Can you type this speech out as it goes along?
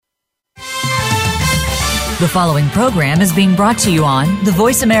The following program is being brought to you on the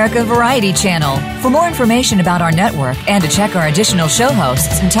Voice America Variety Channel. For more information about our network and to check our additional show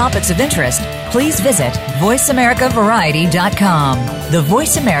hosts and topics of interest, please visit voiceamericavariety.com. The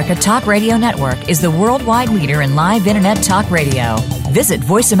Voice America Talk Radio Network is the worldwide leader in live Internet talk radio. Visit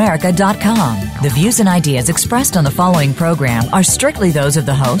voiceamerica.com. The views and ideas expressed on the following program are strictly those of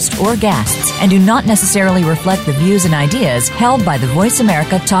the host or guests and do not necessarily reflect the views and ideas held by the Voice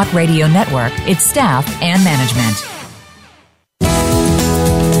America Talk Radio Network, its staff, and management.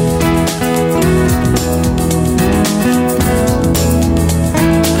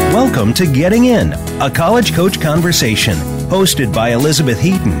 Welcome to Getting In, a college coach conversation, hosted by Elizabeth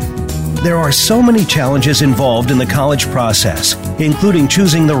Heaton. There are so many challenges involved in the college process, including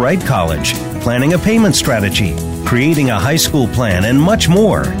choosing the right college, planning a payment strategy, creating a high school plan, and much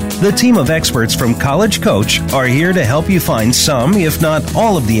more. The team of experts from College Coach are here to help you find some, if not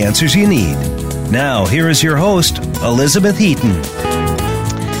all, of the answers you need. Now, here is your host, Elizabeth Heaton.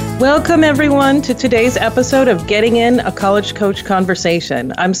 Welcome, everyone, to today's episode of Getting In, a College Coach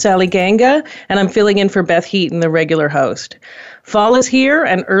Conversation. I'm Sally Ganga, and I'm filling in for Beth Heaton, the regular host. Fall is here,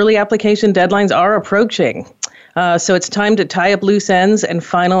 and early application deadlines are approaching. So it's time to tie up loose ends and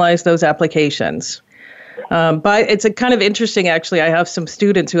finalize those applications. But it's a kind of interesting, actually. I have some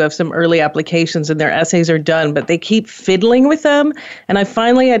students who have some early applications and their essays are done, but they keep fiddling with them. And I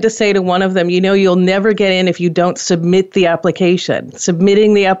finally had to say to one of them, you'll never get in if you don't submit the application.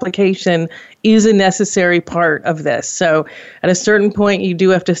 Submitting the application is a necessary part of this. So at a certain point, you do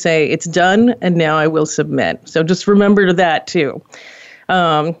have to say, it's done, and now I will submit. So just remember that, too.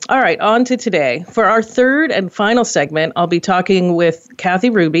 All right, on to today. For our third and final segment, I'll be talking with Kathy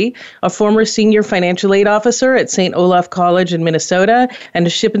Ruby, a former senior financial aid officer at St. Olaf College in Minnesota and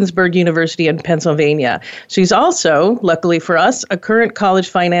Shippensburg University in Pennsylvania. She's also, luckily for us, a current college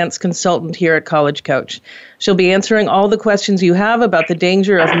finance consultant here at College Coach. She'll be answering all the questions you have about the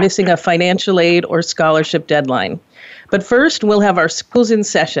danger of missing a financial aid or scholarship deadline. But first, we'll have our schools in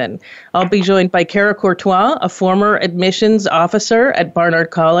session. I'll be joined by Kara Courtois, a former admissions officer at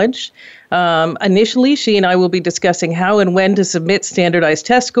Barnard College. Initially, she and I will be discussing how and when to submit standardized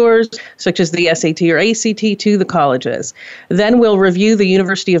test scores, such as the SAT or ACT, to the colleges. Then we'll review the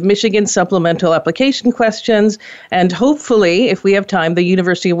University of Michigan supplemental application questions, and hopefully, if we have time, the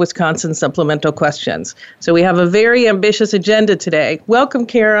University of Wisconsin supplemental questions. So we have a very ambitious agenda today. Welcome,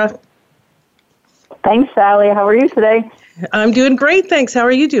 Kara. Thanks, Sally. How are you today? I'm doing great, thanks. How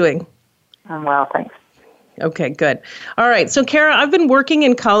are you doing? I'm well, thanks. Okay, good. All right. So, Kara, I've been working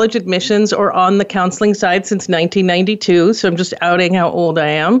in college admissions or on the counseling side since 1992. So I'm just outing how old I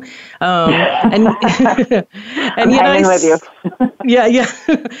am. And yet hanging with you. Yeah.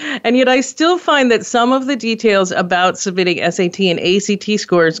 And yet I still find that some of the details about submitting SAT and ACT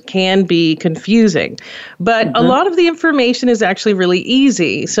scores can be confusing. But a lot of the information is actually really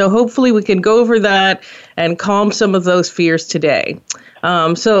easy. So hopefully we can go over that and calm some of those fears today.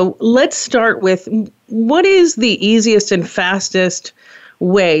 So let's start with, what is the easiest and fastest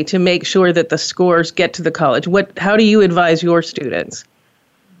way to make sure that the scores get to the college? How do you advise your students?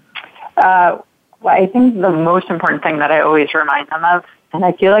 Well, I think the most important thing that I always remind them of, and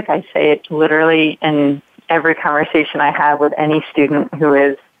I feel like I say it literally in every conversation I have with any student who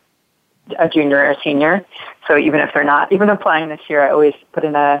is a junior or a senior. So even if they're not even applying this year, I always put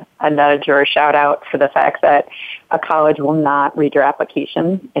in a nudge or a shout out for the fact that a college will not read your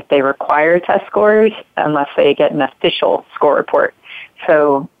application if they require test scores unless they get an official score report.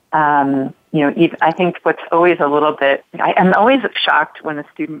 So, I think what's always a little bit, I'm always shocked when a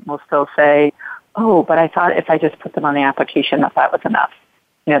student will still say, oh, but I thought if I just put them on the application that was enough.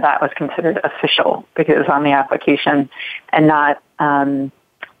 That was considered official because it was on the application, and not,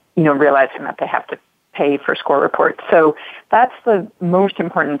 realizing that they have to pay for score reports. So that's the most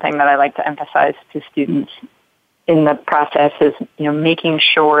important thing that I like to emphasize to students in the process is, making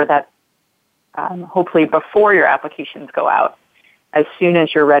sure that hopefully before your applications go out, as soon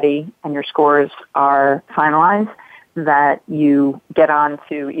as you're ready and your scores are finalized, that you get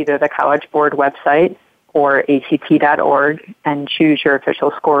onto either the College Board website or ACT.org and choose your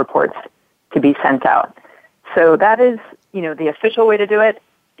official score reports to be sent out. So that is, the official way to do it.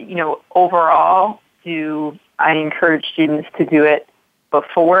 Overall, I encourage students to do it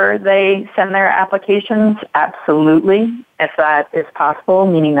before they send their applications? Absolutely, if that is possible,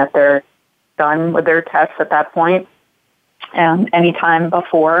 meaning that they're done with their tests at that point. And anytime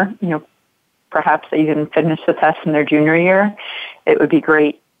before, perhaps they even finish the test in their junior year, it would be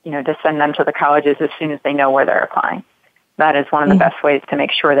great, to send them to the colleges as soon as they know where they're applying. That is one of the best ways to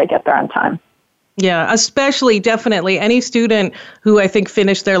make sure they get there on time. Yeah, especially definitely any student who I think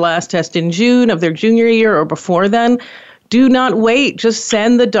finished their last test in June of their junior year or before then, do not wait. Just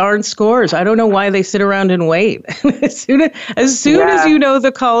send the darn scores. I don't know why they sit around and wait. As soon as you know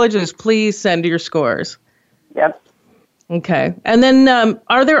the colleges, please send your scores. Yep. Okay. And then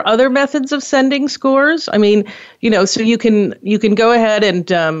are there other methods of sending scores? I mean, so you can go ahead and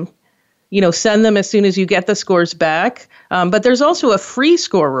send them as soon as you get the scores back. But there's also a free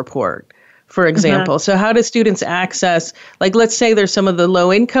score report, for example. So how do students access, like, let's say there's some of the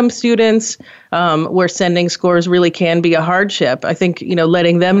low-income students where sending scores really can be a hardship. I think,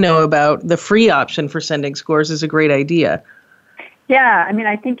 letting them know about the free option for sending scores is a great idea. Yeah, I mean,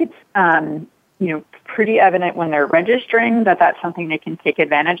 I think it's, pretty evident when they're registering that that's something they can take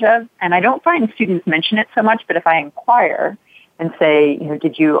advantage of. And I don't find students mention it so much, but if I inquire and say,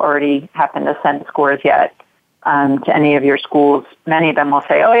 did you already happen to send scores yet to any of your schools, many of them will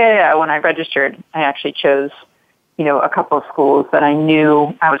say, oh, yeah, when I registered, I actually chose, a couple of schools that I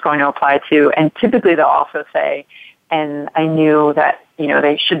knew I was going to apply to. And typically they'll also say, and I knew that,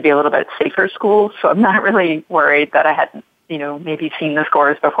 they should be a little bit safer schools. So I'm not really worried that I hadn't, maybe seen the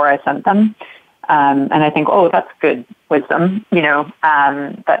scores before I sent them. And I think, that's good wisdom,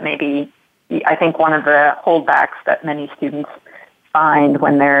 that maybe I think one of the holdbacks that many students find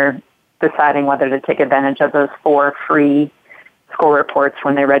when they're deciding whether to take advantage of those 4 free score reports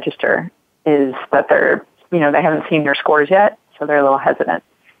when they register is that they're, they haven't seen their scores yet, so they're a little hesitant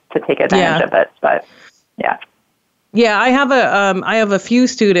to take advantage of it. But yeah. Yeah, I have a few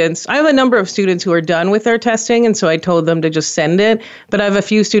students. I have a number of students who are done with their testing, and so I told them to just send it. But I have a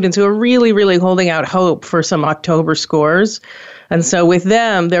few students who are really, really holding out hope for some October scores. And so with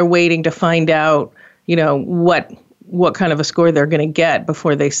them, they're waiting to find out, what kind of a score they're going to get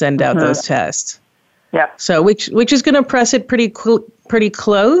before they send out those tests. Yeah. So which is going to press it pretty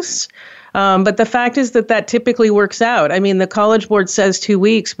close. But the fact is that typically works out. I mean, the College Board says 2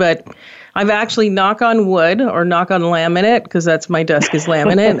 weeks, but I've actually, knock on wood or knock on laminate, because that's my desk is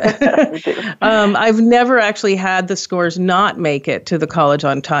laminate. I've never actually had the scores not make it to the college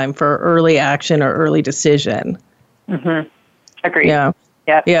on time for early action or early decision. Mm-hmm. Agreed. Yeah.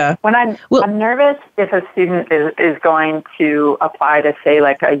 Yep. Yeah. When I'm nervous if a student is going to apply to, say,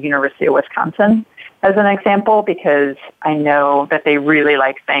 like a University of Wisconsin, as an example, because I know that they really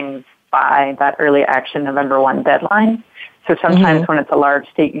like things by that early action November 1 deadline. So sometimes when it's a large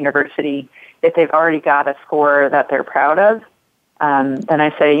state university, if they've already got a score that they're proud of, then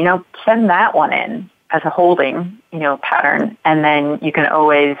I say, send that one in as a holding, pattern, and then you can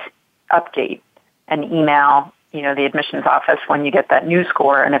always update and email, the admissions office when you get that new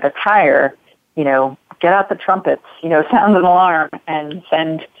score. And if it's higher, get out the trumpets, sound an alarm and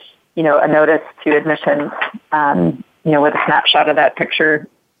send, a notice to admissions, with a snapshot of that picture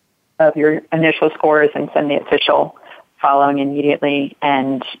of your initial scores and send the official following immediately.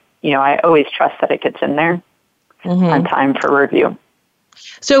 And, I always trust that it gets in there on time for review.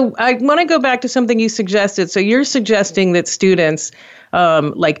 So I want to go back to something you suggested. So you're suggesting that students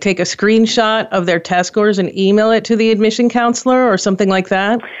take a screenshot of their test scores and email it to the admission counselor or something like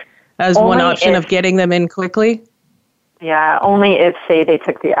that as one option of getting them in quickly? Yeah, only if, say, they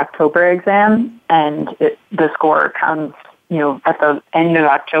took the October exam and the score comes, at the end of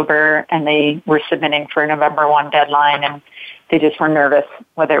October and they were submitting for a November 1 deadline and they just were nervous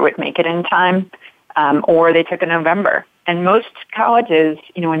whether it would make it in time, or they took a November. And most colleges,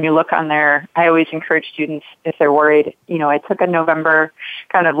 when you look on there, I always encourage students, if they're worried, I took a November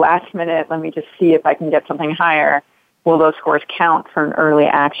kind of last minute, let me just see if I can get something higher. Will those scores count for an early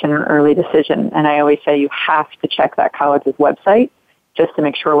action or early decision? And I always say you have to check that college's website just to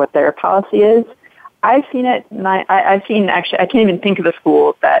make sure what their policy is. I've seen it, actually, I can't even think of a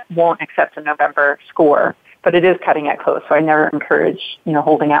school that won't accept a November score, but it is cutting it close. So I never encourage,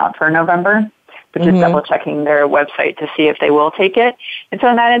 holding out for November, but just double checking their website to see if they will take it. And so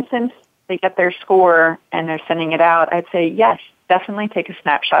in that instance, they get their score and they're sending it out. I'd say, yes, definitely take a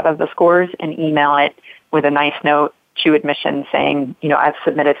snapshot of the scores and email it with a nice note to admission saying, I've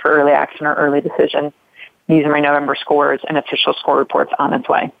submitted for early action or early decision. These are my November scores, and official score report's on its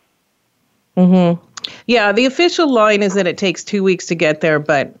way. Mm-hmm. Yeah, the official line is that it takes 2 weeks to get there,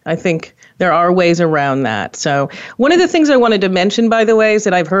 but I think there are ways around that. So one of the things I wanted to mention, by the way, is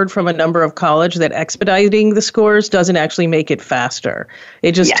that I've heard from a number of colleges that expediting the scores doesn't actually make it faster.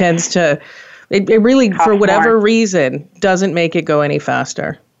 It just tends to, it really, cost for whatever reason, doesn't make it go any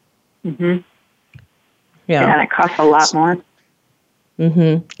faster. Mm-hmm. Yeah, and it costs a lot more.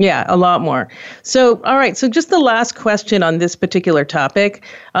 Mm-hmm. Yeah, a lot more. So, all right. So just the last question on this particular topic.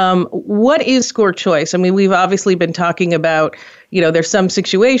 What is score choice? I mean, we've obviously been talking about, there's some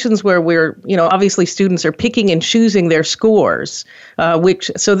situations where we're, obviously students are picking and choosing their scores,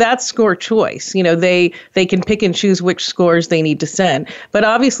 so that's score choice. They can pick and choose which scores they need to send. But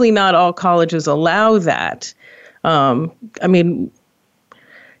obviously not all colleges allow that. So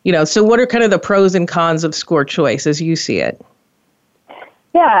what are kind of the pros and cons of score choice as you see it?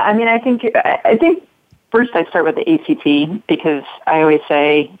 Yeah, I think first I start with the ACT because I always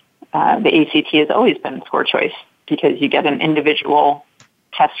say the ACT has always been score choice because you get an individual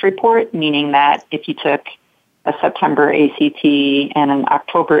test report, meaning that if you took a September ACT and an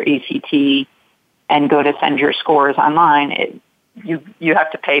October ACT and go to send your scores online, you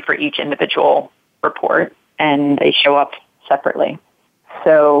have to pay for each individual report and they show up separately.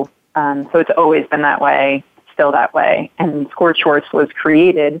 So it's always been that way. Still that way. And score choice was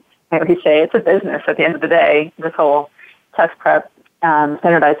created, I always say it's a business at the end of the day, this whole test prep,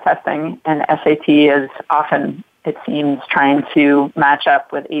 standardized testing, and SAT is often, it seems, trying to match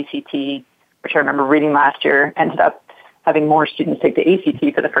up with ACT, which I remember reading last year, ended up having more students take the ACT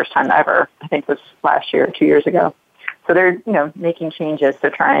for the first time ever, I think it was last year or 2 years ago. So they're, making changes to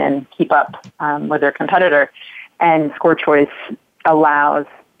try and keep up with their competitor. And score choice allows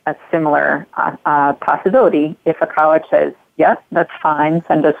a similar possibility. If a college says, yes, that's fine,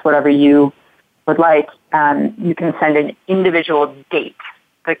 send us whatever you would like, you can send an individual date.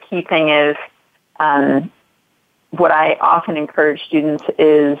 The key thing is, what I often encourage students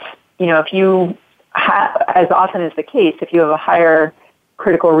is, if you as often is the case, if you have a higher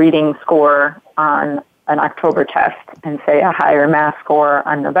critical reading score on an October test and say a higher math score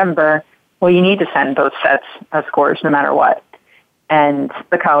on November, well, you need to send both sets of scores no matter what. And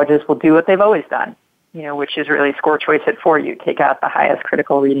the colleges will do what they've always done, which is really score choice it for you. Take out the highest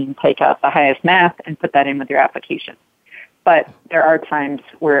critical reading, take out the highest math, and put that in with your application. But there are times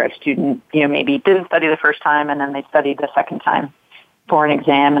where a student, maybe didn't study the first time and then they studied the second time for an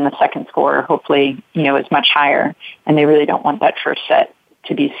exam, and the second score hopefully, is much higher, and they really don't want that first set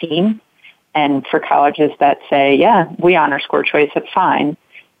to be seen. And for colleges that say, yeah, we honor score choice, it's fine,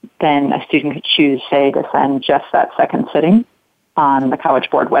 then a student could choose, say, to send just that second sitting on the College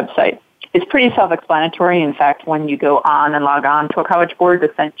Board website. It's pretty self-explanatory. In fact, when you go on and log on to a College Board to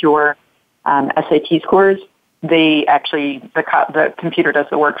send your SAT scores, they actually, the computer does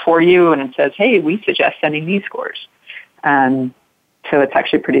the work for you, and it says, hey, we suggest sending these scores. So it's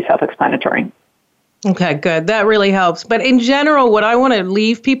actually pretty self-explanatory. Okay, good. That really helps. But in general, what I want to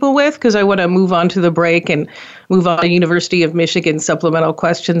leave people with, because I want to move on to the break and move on to University of Michigan supplemental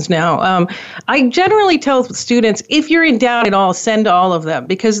questions now. I generally tell students, if you're in doubt at all, send all of them,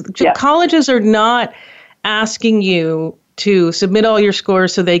 because colleges are not asking you to submit all your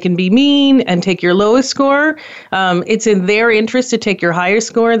scores so they can be mean and take your lowest score. It's in their interest to take your highest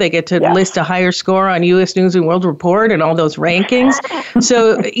score. They get to list a higher score on U.S. News and World Report and all those rankings.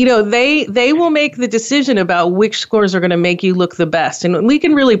 So, they will make the decision about which scores are going to make you look the best. And we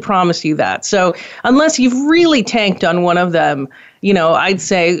can really promise you that. So unless you've really tanked on one of them, I'd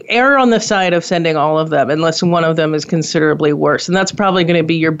say err on the side of sending all of them unless one of them is considerably worse. And that's probably going to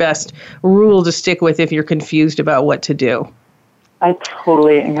be your best rule to stick with if you're confused about what to do. I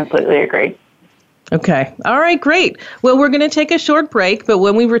totally and completely agree. Okay. All right, great. Well, we're going to take a short break, but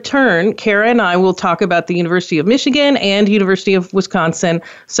when we return, Kara and I will talk about the University of Michigan and University of Wisconsin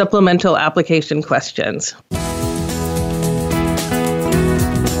supplemental application questions.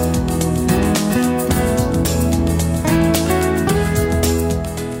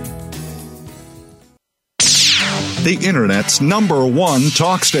 The Internet's #1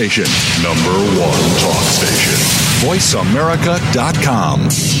 talk station. #1 talk station. VoiceAmerica.com.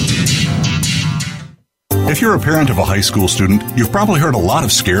 If you're a parent of a high school student, you've probably heard a lot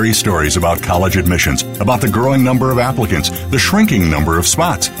of scary stories about college admissions, about the growing number of applicants, the shrinking number of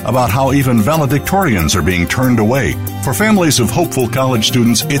spots, about how even valedictorians are being turned away. For families of hopeful college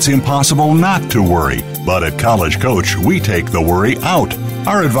students, it's impossible not to worry. But at College Coach, we take the worry out.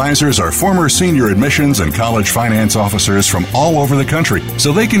 Our advisors are former senior admissions and college finance officers from all over the country,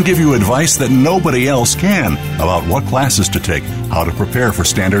 so they can give you advice that nobody else can about what classes to take, how to prepare for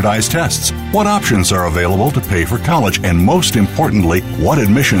standardized tests, what options are available to pay for college, and most importantly, what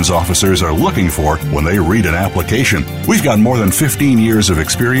admissions officers are looking for when they read an application. We've got more than 15 years of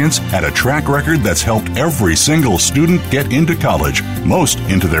experience and a track record that's helped every single student get into college, most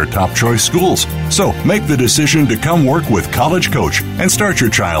into their top choice schools. So make the decision to come work with College Coach and start your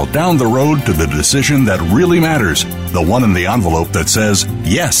child down the road to the decision that really matters, the one in the envelope that says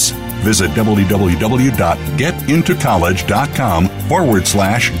yes. Visit www.getintocollege.com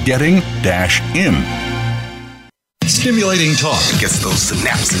 /getting-in. Stimulating talk. It gets those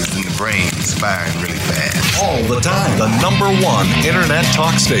synapses in the brain firing really fast. All the time. The #1 Internet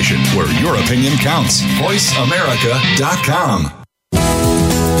talk station where your opinion counts. VoiceAmerica.com.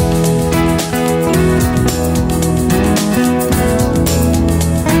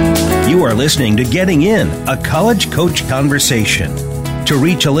 You are listening to Getting In, a college coach conversation. To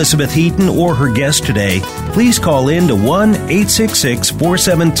reach Elizabeth Heaton or her guest today, please call in to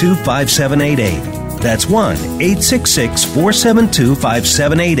 1-866-472-5788. That's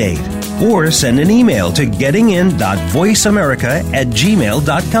 1-866-472-5788. Or send an email to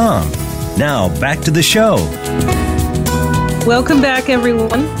gettingin.voiceamerica@gmail.com. Now, back to the show. Welcome back,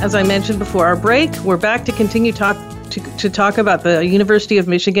 everyone. As I mentioned before our break, we're back to continue to talk about the University of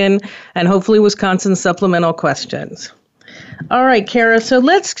Michigan and hopefully Wisconsin supplemental questions. All right, Kara, so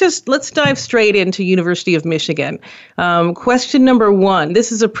let's dive straight into University of Michigan. Question number 1.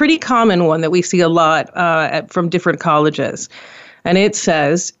 This is a pretty common one that we see a lot from different colleges. And it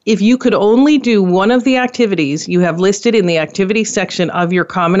says, if you could only do one of the activities you have listed in the activity section of your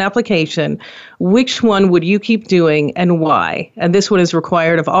common application, which one would you keep doing and why? And this one is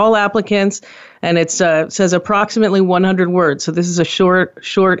required of all applicants, and it says approximately 100 words. So this is a short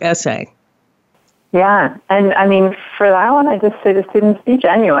essay. Yeah, and I mean, for that one, I just say to students, be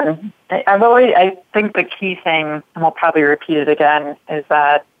genuine. I think the key thing, and we'll probably repeat it again, is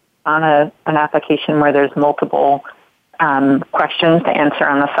that on an application where there's multiple questions to answer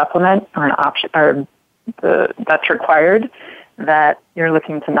on the supplement or an option, that's required, that you're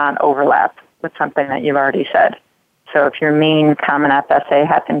looking to not overlap with something that you've already said. So if your main Common App essay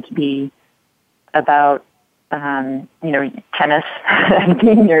happened to be about tennis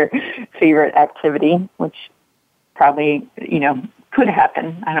being your favorite activity, which probably, could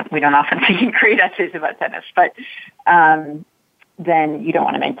happen. We don't often see great essays about tennis, but then you don't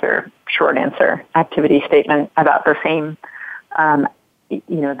want to make your short answer activity statement about the same,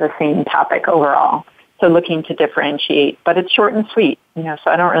 the same topic overall. So looking to differentiate, but it's short and sweet, so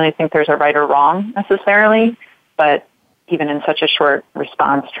I don't really think there's a right or wrong necessarily, but even in such a short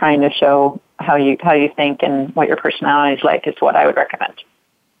response, trying to show how you think and what your personality is like is what I would recommend.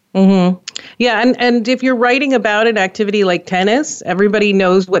 Mm-hmm. Yeah, and if you're writing about an activity like tennis, everybody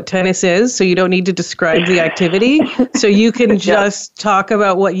knows what tennis is, so you don't need to describe the activity. So you can just talk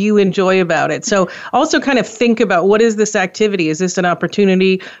about what you enjoy about it. So also kind of think about, what is this activity? Is this an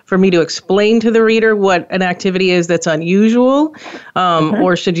opportunity for me to explain to the reader what an activity is that's unusual?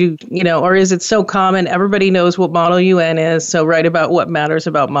 Or should you, or is it so common, everybody knows what Model UN is, so write about what matters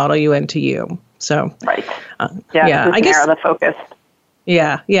about Model UN to you. So, right. I guess narrow the focus.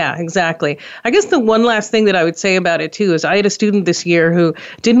 Yeah, exactly. I guess the one last thing that I would say about it, too, is I had a student this year who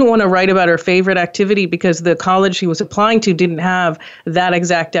didn't want to write about her favorite activity because the college she was applying to didn't have that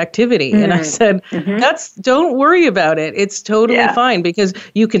exact activity. Mm-hmm. And I said, don't worry about it. It's totally fine because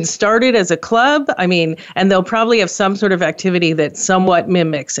you can start it as a club. And they'll probably have some sort of activity that somewhat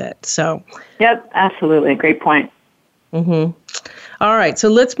mimics it. So, yep, absolutely. Great point. Mm-hmm. All right, so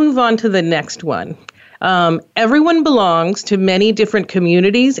let's move on to the next one. Everyone belongs to many different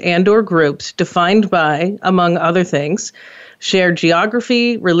communities and or groups defined by, among other things, shared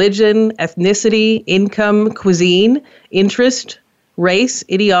geography, religion, ethnicity, income, cuisine, interest, race,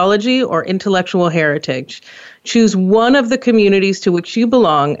 ideology, or intellectual heritage. Choose one of the communities to which you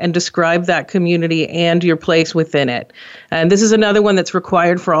belong and describe that community and your place within it. And this is another one that's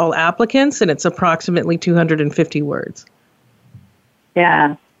required for all applicants, and it's approximately 250 words.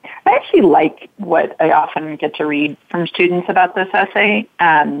 Yeah. I actually like what I often get to read from students about this essay,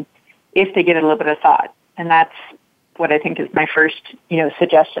 if they give it a little bit of thought. And that's what I think is my first,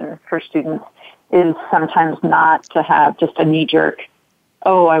 suggestion for students, is sometimes not to have just a knee-jerk,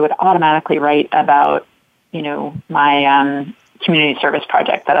 I would automatically write about, my community service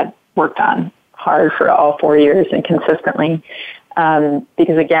project that I've worked on hard for all 4 years and consistently.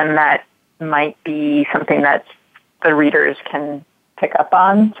 Because, again, that might be something that the readers can pick up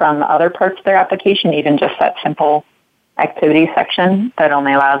on from other parts of their application, even just that simple activity section that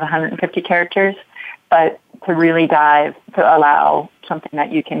only allows 150 characters. But to really dive, to allow something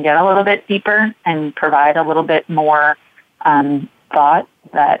that you can get a little bit deeper and provide a little bit more thought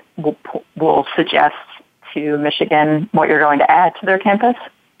that will suggest to Michigan what you're going to add to their campus,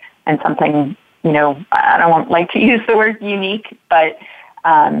 and something, I don't like to use the word unique, but,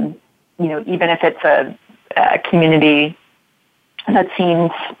 even if it's a community that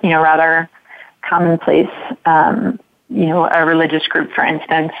seems, rather commonplace, a religious group, for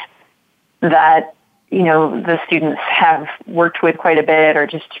instance, that, the students have worked with quite a bit or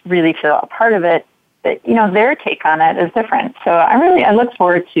just really feel a part of it, their take on it is different. So I look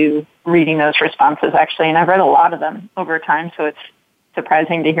forward to reading those responses, actually, and I've read a lot of them over time, so it's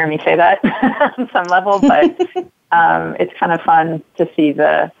surprising to hear me say that on some level, but it's kind of fun to see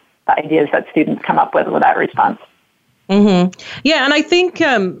the ideas that students come up with that response. Mm-hmm. Yeah, and I think,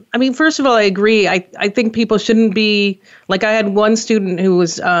 first of all, I agree. I think people shouldn't be, like I had one student who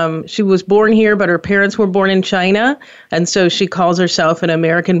was, she was born here, but her parents were born in China, and so she calls herself an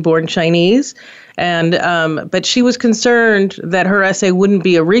American-born Chinese. And but she was concerned that her essay wouldn't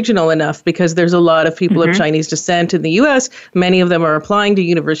be original enough because there's a lot of people of Chinese descent in the U.S. Many of them are applying to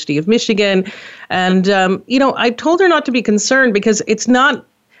University of Michigan. And, I told her not to be concerned because it's not,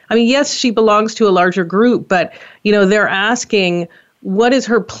 yes, she belongs to a larger group, but, they're asking what is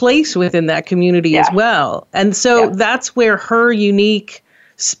her place within that community as well. And so that's where her unique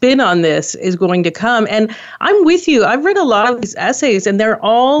spin on this is going to come. And I'm with you. I've read a lot of these essays and they're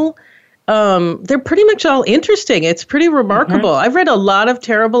all, they're pretty much all interesting. It's pretty remarkable. I've read a lot of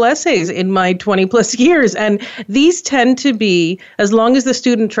terrible essays in my 20 plus years, and these tend to be, as long as the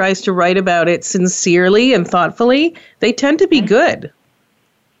student tries to write about it sincerely and thoughtfully, they tend to be good.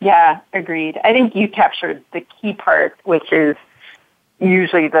 Yeah, agreed. I think you captured the key part, which is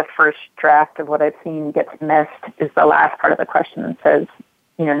usually the first draft of what I've seen gets missed is the last part of the question that says,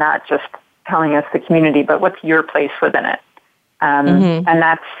 not just telling us the community, but what's your place within it. And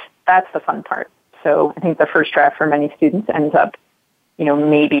that's the fun part. So I think the first draft for many students ends up,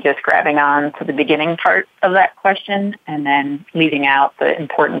 maybe just grabbing on to the beginning part of that question and then leaving out the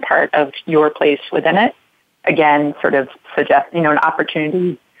important part of your place within it. Again, sort of suggest, an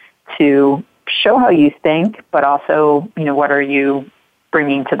opportunity to show how you think, but also, what are you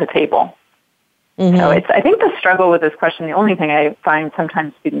bringing to the table? So I think the struggle with this question, the only thing I find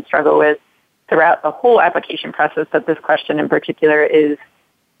sometimes students struggle with throughout the whole application process, but this question in particular is,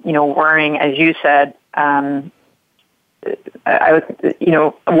 worrying, as you said, I was,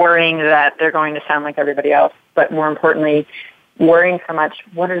 worrying that they're going to sound like everybody else, but more importantly, worrying so much,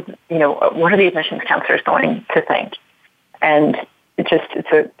 what are the admissions counselors going to think? And it's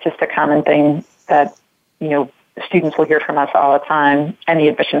just a common thing that, students will hear from us all the time, and the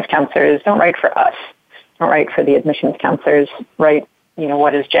admissions counselors don't write for us, don't write for the admissions counselors, write,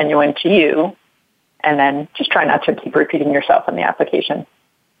 what is genuine to you, and then just try not to keep repeating yourself in the application.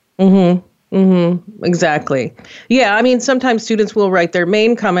 Exactly. Yeah, sometimes students will write their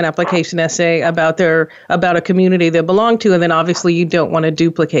main common application essay about a community they belong to, and then obviously you don't want to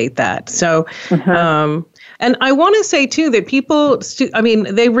duplicate that. So, and I want to say too that people,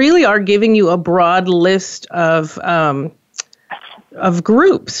 they really are giving you a broad list of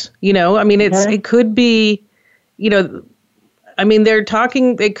groups. It could be, they're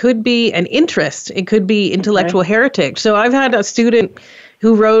talking. It could be an interest. It could be intellectual heritage. So I've had a student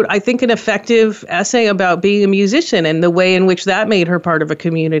who wrote, I think, an effective essay about being a musician and the way in which that made her part of a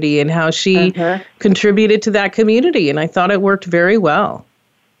community and how she contributed to that community. And I thought it worked very well.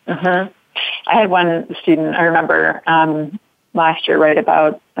 I had one student, I remember last year, write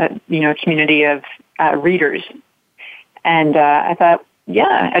about, a community of readers. And I thought,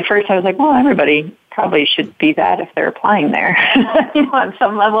 at first I was like, well, everybody probably should be that if they're applying there, on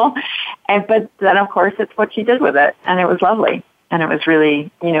some level. But then, of course, it's what she did with it. And it was lovely. And it was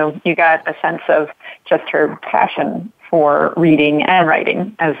really, you got a sense of just her passion for reading and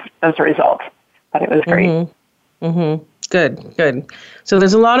writing as a result. But it was great. Good. So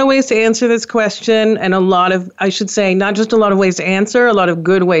there's a lot of ways to answer this question, and a lot of, I should say, not just a lot of ways to answer, a lot of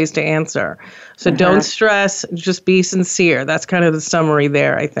good ways to answer. So don't stress, just be sincere. That's kind of the summary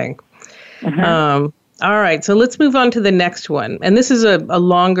there, I think. All right, so let's move on to the next one. And this is a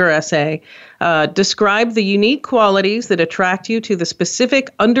longer essay. Describe the unique qualities that attract you to the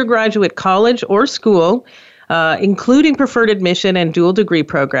specific undergraduate college or school, including preferred admission and dual degree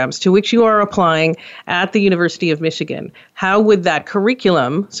programs to which you are applying at the University of Michigan. How would that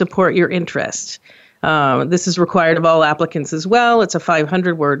curriculum support your interests? This is required of all applicants as well. It's a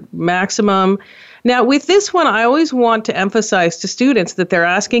 500-word maximum. Now, with this one, I always want to emphasize to students that they're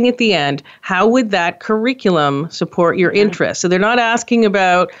asking at the end, how would that curriculum support your interests? So they're not asking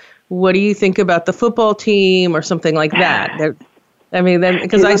about, what do you think about the football team or something like that.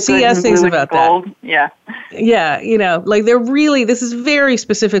 Because I see essays about that. Yeah, they're really, this is very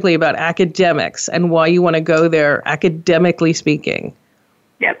specifically about academics and why you want to go there, academically speaking.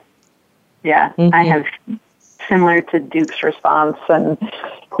 Yep. Yeah, I have, similar to Duke's response and,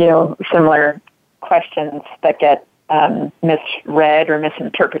 similar questions that get misread or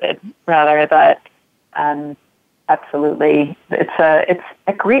misinterpreted, rather, that absolutely, it's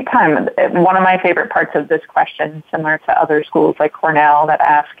a great time. One of my favorite parts of this question, similar to other schools like Cornell that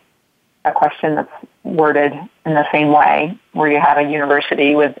ask a question that's worded in the same way, where you have a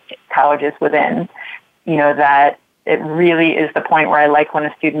university with colleges within, that it really is the point where I like when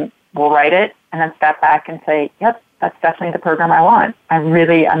a student will write it and then step back and say, yep, that's definitely the program I want. I'm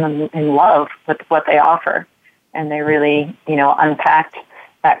in love with what they offer. And they really, unpacked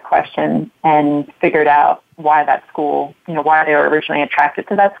that question and figured out why that school, why they were originally attracted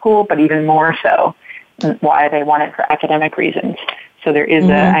to that school, but even more so, why they want it for academic reasons. So there is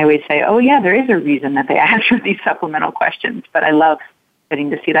I always say, oh yeah, there is a reason that they ask for these supplemental questions, but I love getting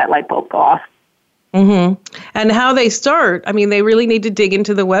to see that light bulb go off. Mm-hmm. And how they start, they really need to dig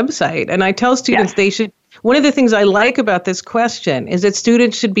into the website. And I tell students they should, one of the things I like about this question is that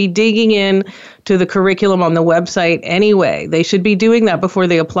students should be digging in to the curriculum on the website anyway. They should be doing that before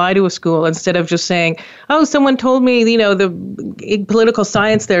they apply to a school instead of just saying, oh, someone told me, the political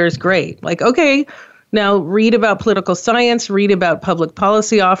science there is great. Like, okay, now read about political science, read about public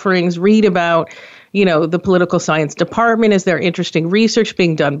policy offerings, read about the political science department. Is there interesting research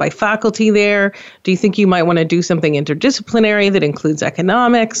being done by faculty there? Do you think you might want to do something interdisciplinary that includes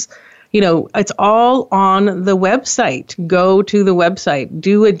economics? It's all on the website. Go to the website,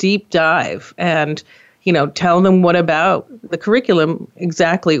 do a deep dive, and, tell them what about the curriculum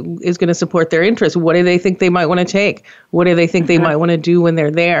exactly is going to support their interests. What do they think they might want to take? What do they think they might want to do when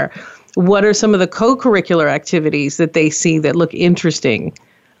they're there? What are some of the co-curricular activities that they see that look interesting?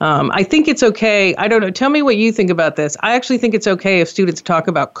 I think it's okay. I don't know. Tell me what you think about this. I actually think it's okay if students talk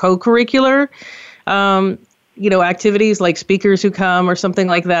about co-curricular, activities like speakers who come or something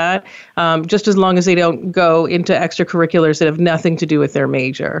like that, just as long as they don't go into extracurriculars that have nothing to do with their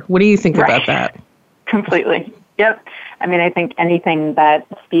major. What do you think about that? Completely. Yep. I think anything that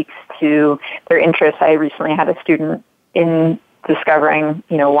speaks to their interests. I recently had a student in discovering,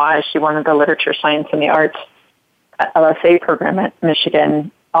 why she wanted the literature, science, and the arts LSA program at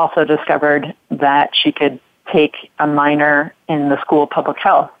Michigan, also discovered that she could take a minor in the School of Public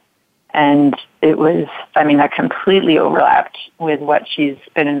Health. And it was, that completely overlapped with what she's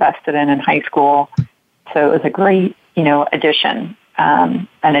been invested in high school. So it was a great, addition. And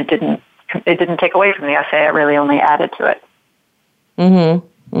it didn't take away from the essay. It really only added to it.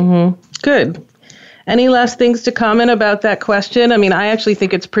 Mm-hmm. Mm-hmm. Good. Any last things to comment about that question? I actually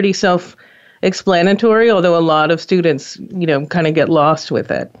think it's pretty self-explanatory, although a lot of students, kind of get lost with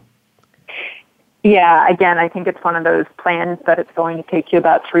it. Yeah, again, I think it's one of those plans that it's going to take you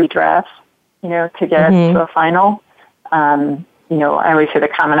about 3 drafts, to get to a final. I always say the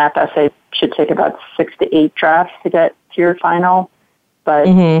Common App essay should take about 6 to 8 drafts to get to your final. But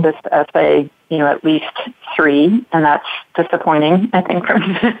this essay, at least 3, and that's disappointing, I think,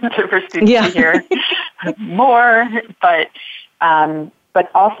 for students to hear more. But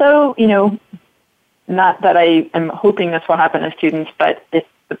also, not that I am hoping this will happen to students, but if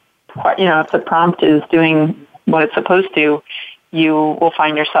the prompt is doing what it's supposed to, you will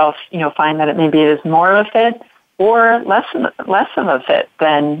find yourself, find that it maybe is more of a fit or less of a fit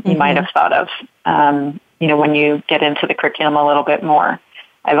than you might have thought of, when you get into the curriculum a little bit more.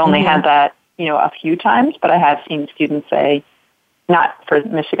 I've only had that, a few times, but I have seen students say, not for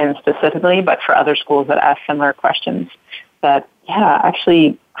Michigan specifically, but for other schools that ask similar questions, that,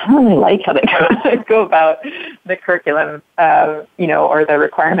 actually, I don't really like how they go about the curriculum, or the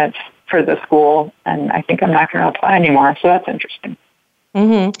requirements for the school, and I think I'm not going to apply anymore, so that's interesting.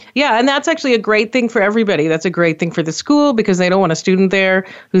 Mm-hmm. Yeah, and that's actually a great thing for everybody. That's a great thing for the school because they don't want a student there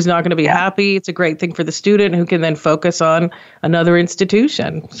who's not going to be happy. It's a great thing for the student who can then focus on another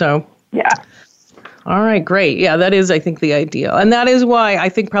institution. So, yeah. All right, great. Yeah, that is, I think, the ideal. And that is why I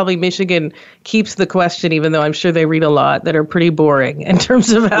think probably Michigan keeps the question, even though I'm sure they read a lot that are pretty boring in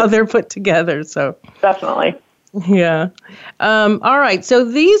terms of how they're put together. So definitely. Yeah. All right. So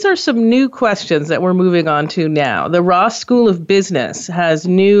these are some new questions that we're moving on to now. The Ross School of Business has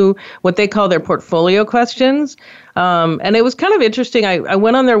new, what they call their portfolio questions. And it was kind of interesting. I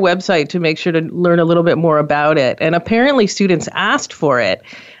went on their website to make sure to learn a little bit more about it. And apparently students asked for it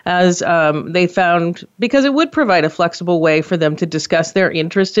as they found, because it would provide a flexible way for them to discuss their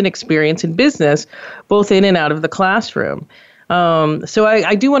interest and experience in business, both in and out of the classroom. So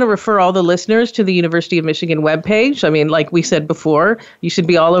I do want to refer all the listeners to the University of Michigan webpage. Like we said before, you should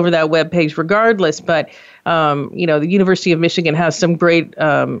be all over that webpage regardless. But, the University of Michigan has some great,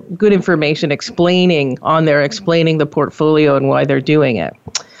 good information explaining the portfolio and why they're doing it.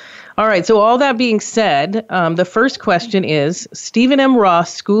 All right. So all that being said, the first question is Stephen M.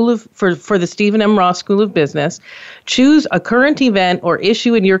 Ross for the Stephen M. Ross School of Business. Choose a current event or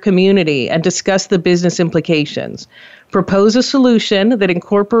issue in your community and discuss the business implications. Propose a solution that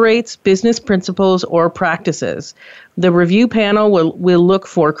incorporates business principles or practices. The review panel will look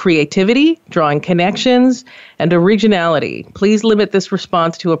for creativity, drawing connections, and originality. Please limit this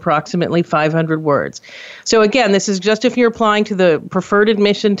response to approximately 500 words. So again, this is just if you're applying to the preferred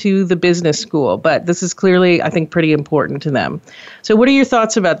admission to the business school, but this is clearly, I think, pretty important to them. So what are your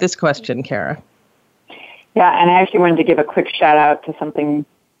thoughts about this question, Kara? Yeah, and I actually wanted to give a quick shout out to something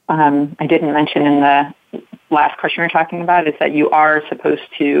I didn't mention in the last question we were talking about, is that you are supposed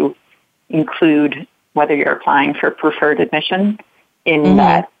to include whether you're applying for preferred admission in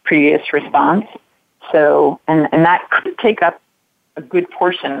that previous response. So, and that could take up a good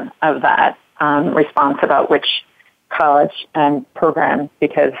portion of that response about which college and program,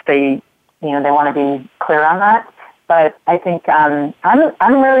 because they want to be clear on that. But I think I'm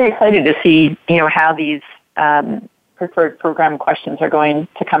really excited to see how these preferred program questions are going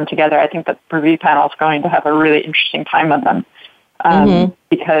to come together. I think the review panel is going to have a really interesting time with them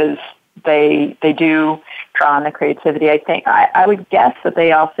because they do draw on the creativity. I think I would guess that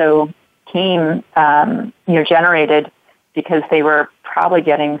they also came generated because they were probably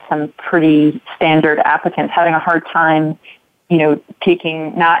getting some pretty standard applicants having a hard time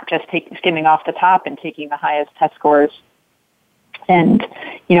taking, not just skimming off the top and taking the highest test scores and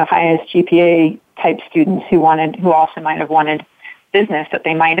highest GPA type students who also might have wanted business, that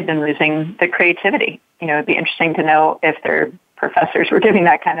they might have been losing the creativity. It'd be interesting to know if their professors were giving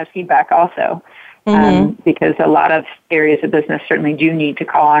that kind of feedback also, because a lot of areas of business certainly do need to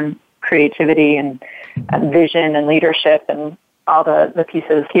call on creativity and vision and leadership and all the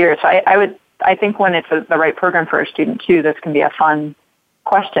pieces here. So I think when it's the right program for a student too, this can be a fun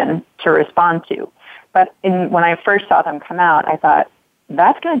question to respond to. But when I first saw them come out, I thought,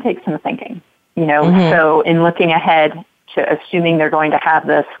 that's going to take some thinking. So in looking ahead to assuming they're going to have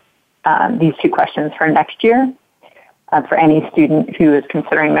these two questions for next year, for any student who is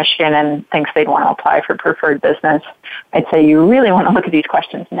considering Michigan and thinks they'd want to apply for preferred business, I'd say you really want to look at these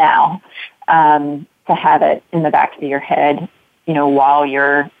questions now to have it in the back of your head, while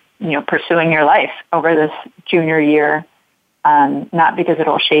you're, pursuing your life over this junior year, not because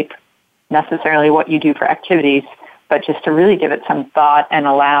it'll shape necessarily what you do for activities, but just to really give it some thought and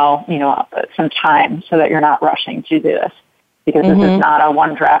allow, some time so that you're not rushing to do this, because this is not a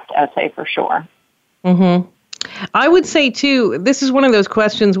one draft essay for sure. I would say, too, this is one of those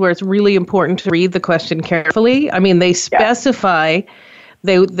questions where it's really important to read the question carefully. I mean, they specify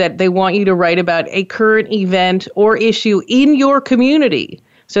that they want you to write about a current event or issue in your community.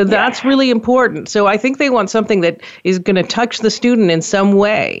 So that's really important. So I think they want something that is going to touch the student in some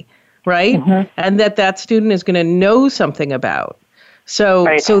way, right? And that student is going to know something about. So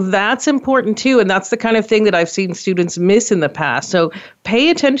that's important too. And that's the kind of thing that I've seen students miss in the past. So pay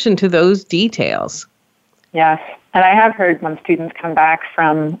attention to those details. Yes. And I have heard when students come back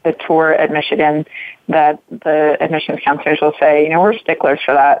from the tour at Michigan that the admissions counselors will say, we're sticklers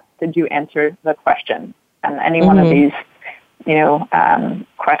for that. Did you answer the question? And any one of these,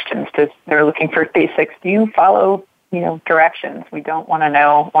 questions, they're looking for basics. Do you follow, directions? We don't want to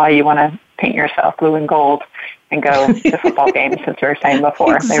know why you want to paint yourself blue and gold and go to football games, as we were saying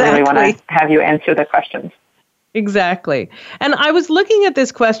before. Exactly. They really want to have you answer the questions. Exactly. And I was looking at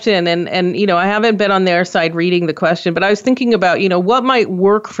this question and I haven't been on their side reading the question, but I was thinking about, what might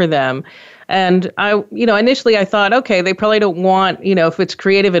work for them. And initially I thought, okay, they probably don't want, if it's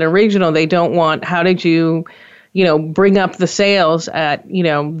creative and original, they don't want, how did you, bring up the sales at, at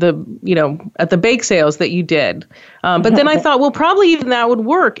the bake sales that you did. But then I thought, well, probably even that would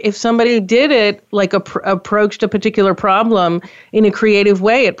work if somebody did it, like approached a particular problem in a creative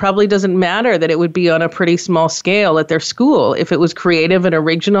way. It probably doesn't matter that it would be on a pretty small scale at their school if it was creative and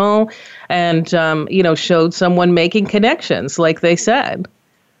original and, showed someone making connections, like they said.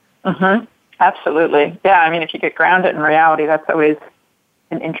 Absolutely. Yeah. I mean, if you get grounded in reality, that's always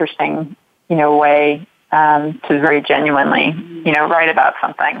an interesting, way to very genuinely, write about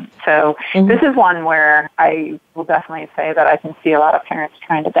something. So this is one where I will definitely say that I can see a lot of parents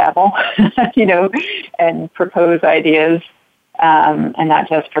trying to dabble, and propose ideas, and not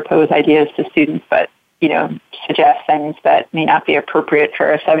just propose ideas to students, but, suggest things that may not be appropriate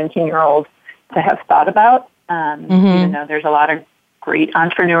for a 17-year-old to have thought about, even though there's a lot of great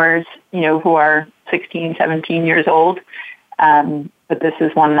entrepreneurs, who are 16, 17 years old. But this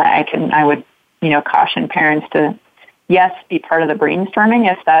is one that I would, caution parents to, yes, be part of the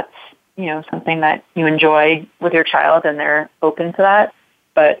brainstorming if that's, something that you enjoy with your child and they're open to that,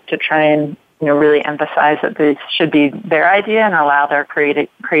 but to try and, really emphasize that this should be their idea and allow their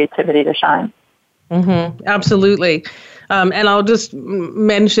creativity to shine. Absolutely. And I'll just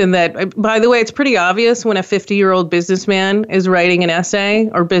mention that, by the way, it's pretty obvious when a 50-year-old businessman is writing an essay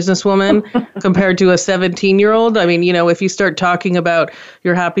or businesswoman compared to a 17-year-old. I mean, if you start talking about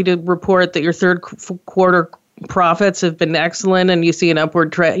you're happy to report that your third quarter profits have been excellent and you see an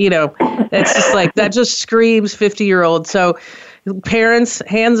upward trend, it's just like that just screams 50-year-old. So parents,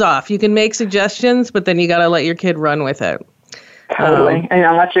 hands off. You can make suggestions, but then you got to let your kid run with it. Totally. And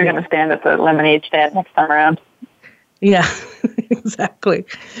unless you're going to stand at the lemonade stand next time around. Yeah, exactly.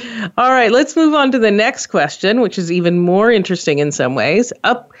 All right, let's move on to the next question, which is even more interesting in some ways.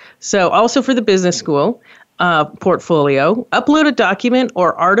 So also for the business school portfolio, upload a document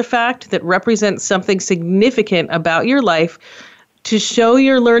or artifact that represents something significant about your life to show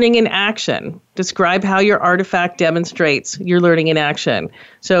your learning in action. Describe how your artifact demonstrates your learning in action.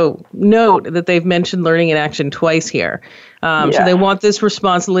 So note that they've mentioned learning in action twice here. So they want this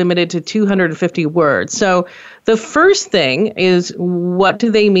response limited to 250 words. So the first thing is, what do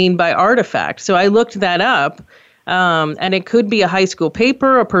they mean by artifact? So I looked that up, and it could be a high school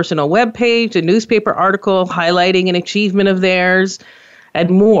paper, a personal web page, a newspaper article highlighting an achievement of theirs, and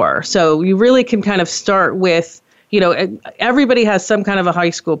more. So you really can kind of start with, everybody has some kind of a high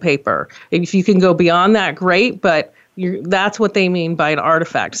school paper. If you can go beyond that, great, but that's what they mean by an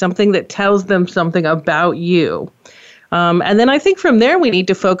artifact, something that tells them something about you. And then I think from there, we need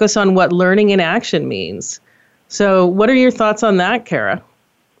to focus on what learning in action means. So what are your thoughts on that, Kara?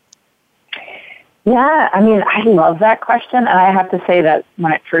 Yeah, I mean, I love that question. And I have to say that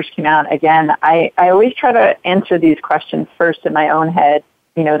when it first came out, again, I always try to answer these questions first in my own head,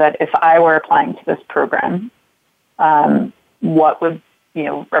 that if I were applying to this program, what would,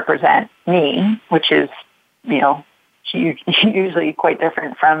 represent me, which is, usually quite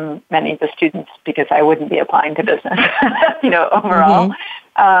different from many of the students because I wouldn't be applying to business, overall.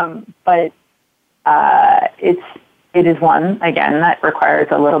 Mm-hmm. But it is one, again, that requires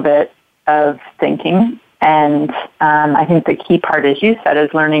a little bit of thinking. And I think the key part, as you said,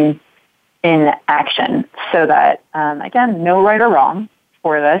 is learning in action so that, again, no right or wrong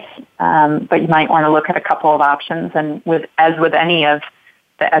for this, but you might want to look at a couple of options. And as with any of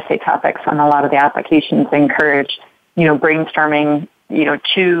the essay topics on a lot of the applications, encourage, brainstorming,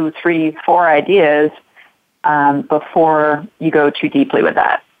 2, 3, 4 ideas before you go too deeply with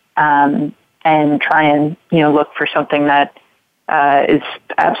that, and try and look for something that is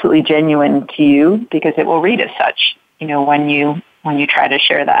absolutely genuine to you because it will read as such. When you try to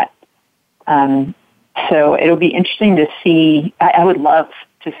share that. So it'll be interesting to see. I would love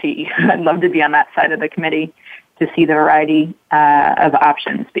to see. I'd love to be on that side of the committee to see the variety of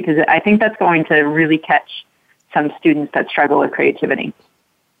options because I think that's going to really catch some students that struggle with creativity.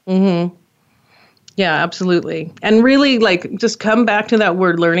 Mm-hmm. Yeah, absolutely. And really, just come back to that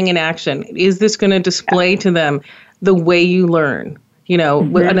word learning in action. Is this going to display to them the way you learn?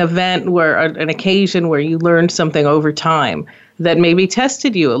 Mm-hmm. An event an occasion where you learned something over time that maybe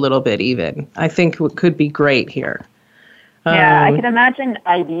tested you a little bit even, I think could be great here. Yeah, I can imagine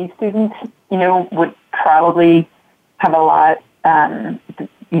IB students, would probably have a lot,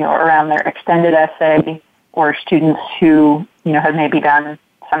 around their extended essay, or students who, have maybe done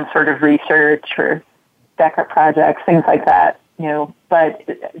some sort of research or backup projects, things like that, but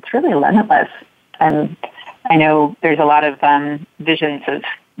it's really limitless. And I know there's a lot of visions of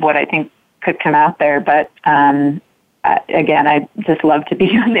what I think could come out there, but again, I just love to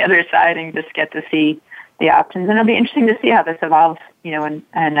be on the other side and just get to see the options. And it'll be interesting to see how this evolves, and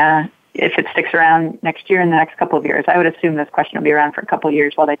if it sticks around next year and the next couple of years. I would assume this question will be around for a couple of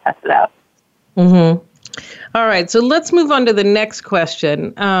years while they test it out. Mm-hmm. All right, so let's move on to the next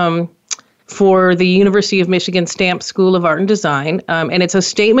question for the University of Michigan Stamp School of Art and Design, and it's a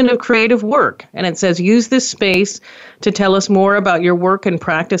statement of creative work, and it says, use this space to tell us more about your work and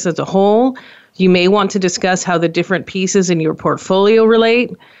practice as a whole. You may want to discuss how the different pieces in your portfolio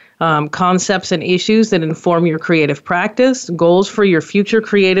relate, concepts and issues that inform your creative practice, goals for your future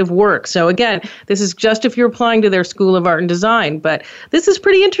creative work. So again, this is just if you're applying to their School of Art and Design, but this is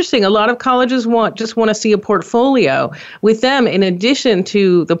pretty interesting. A lot of colleges just want to see a portfolio. With them, in addition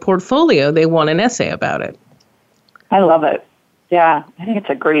to the portfolio, they want an essay about it. I love it. Yeah, I think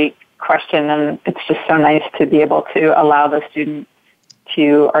it's a great question, and it's just so nice to be able to allow the student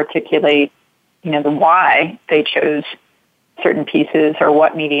to articulate, the why they chose certain pieces or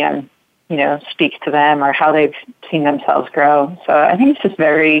what medium, speaks to them or how they've seen themselves grow. So I think it's just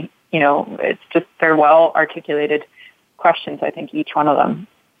very, they're well articulated questions, I think, each one of them.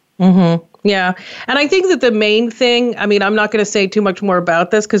 Mm-hmm. Yeah. And I think that the main thing, I'm not going to say too much more about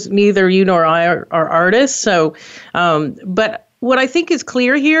this because neither you nor I are artists. So, but what I think is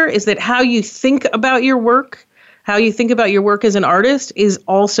clear here is that how you think about your work how you think about your work as an artist is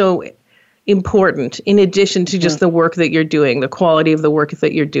also important, in addition to just the work that you're doing, the quality of the work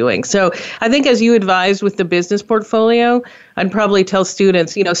that you're doing. So I think, as you advised with the business portfolio, I'd probably tell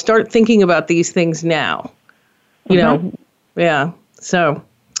students, start thinking about these things now. Yeah. So,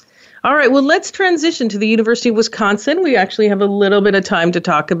 all right, well, let's transition to the University of Wisconsin. We actually have a little bit of time to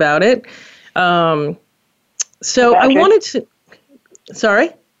talk about it. So I wanted to,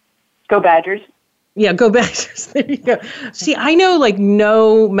 sorry? Go Badgers. Yeah, go Badgers. There you go. See, I know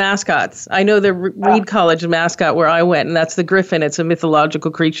no mascots. I know the Reed College mascot where I went, and that's the griffin. It's a mythological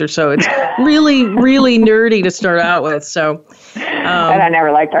creature, so it's really, really nerdy to start out with. So, and I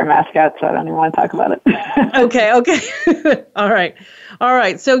never liked our mascot, so I don't even want to talk about it. Okay. All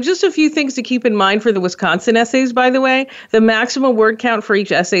right. So just a few things to keep in mind for the Wisconsin essays, by the way. The maximum word count for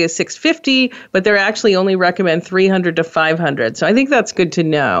each essay is 650, but they're actually only recommend 300 to 500. So I think that's good to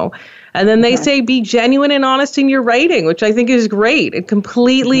know. And then they say be genuine and honest in your writing, which I think is great. It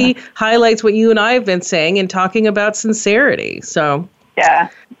completely highlights what you and I have been saying and talking about sincerity. So yeah,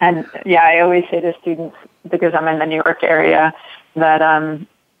 and I always say to students, because I'm in the New York area, that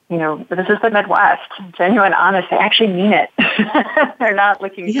this is the Midwest. Genuine, honest. They actually mean it. They're not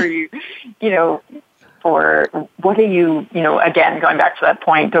looking for you, for what are you, again, going back to that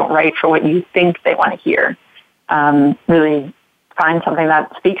point, don't write for what you think they want to hear. Really find something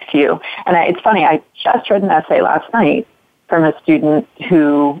that speaks to you. And it's funny, I just read an essay last night from a student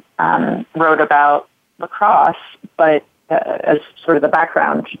who wrote about lacrosse, but as sort of the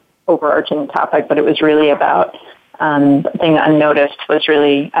background overarching topic, but it was really about, the thing unnoticed was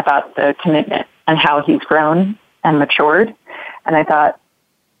really about the commitment and how he's grown and matured. And I thought,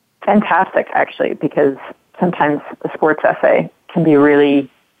 fantastic, actually, because sometimes a sports essay can be really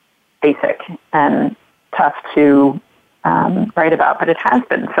basic and tough to write about, but it has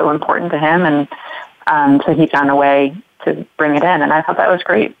been so important to him, and so he found a way to bring it in, and I thought that was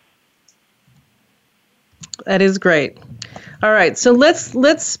great. That is great. All right, so let's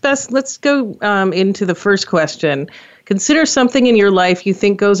go into the first question. Consider something in your life you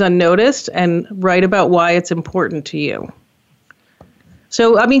think goes unnoticed, and write about why it's important to you.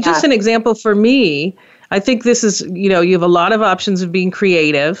 So, just an example for me. I think this is, you have a lot of options of being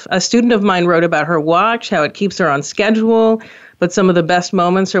creative. A student of mine wrote about her watch, how it keeps her on schedule, but some of the best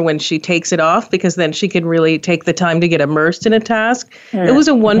moments are when she takes it off, because then she can really take the time to get immersed in a task. It was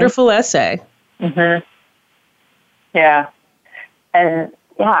a wonderful essay. Mm-hmm. Yeah. And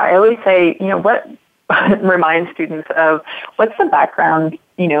I always say, what reminds students of what's the background,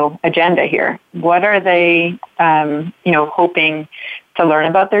 agenda here? What are they, hoping to learn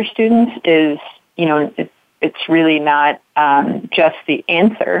about their students is, it's really not just the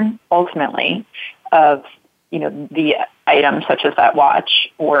answer, ultimately, of, the item such as that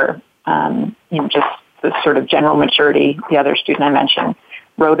watch or, just the sort of general maturity the other student I mentioned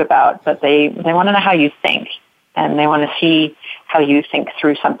wrote about. But they want to know how you think, and they want to see how you think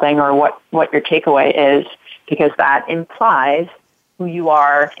through something or what your takeaway is, because that implies who you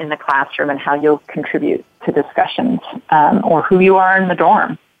are in the classroom and how you'll contribute to discussions, or who you are in the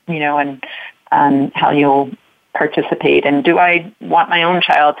dorm, and how you'll participate. And do I want my own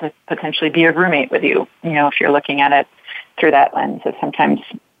child to potentially be a roommate with you? If you're looking at it through that lens, of sometimes,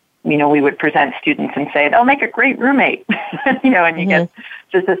 we would present students and say, they'll make a great roommate, and you get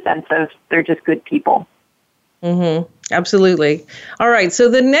just a sense of they're just good people. Mm-hmm. Absolutely. All right. So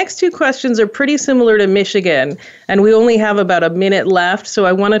the next two questions are pretty similar to Michigan, and we only have about a minute left. So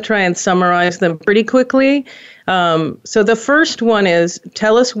I want to try and summarize them pretty quickly. So the first one is,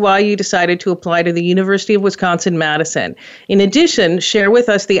 tell us why you decided to apply to the University of Wisconsin-Madison. In addition, share with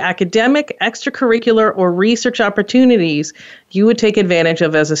us the academic, extracurricular, or research opportunities you would take advantage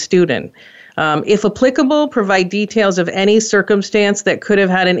of as a student. If applicable, provide details of any circumstance that could have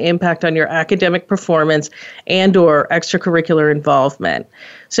had an impact on your academic performance and or extracurricular involvement.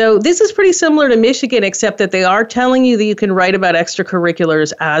 So this is pretty similar to Michigan, except that they are telling you that you can write about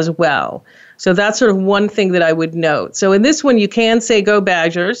extracurriculars as well. So that's sort of one thing that I would note. So in this one, you can say go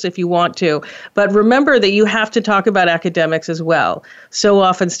Badgers if you want to, but remember that you have to talk about academics as well. So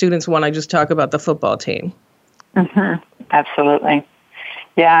often students want to just talk about the football team. Mm-hmm. Absolutely.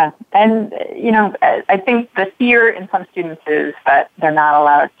 Yeah. And, I think the fear in some students is that they're not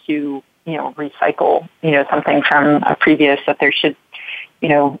allowed to, recycle, something from a previous, that there should,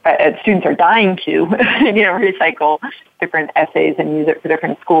 students are dying to, recycle different essays and use it for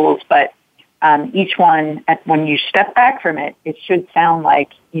different schools. But each one, when you step back from it, it should sound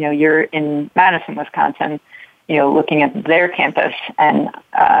like, you're in Madison, Wisconsin, looking at their campus and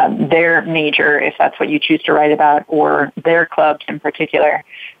their major, if that's what you choose to write about, or their clubs in particular,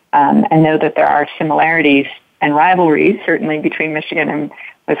 and know that there are similarities and rivalries, certainly between Michigan and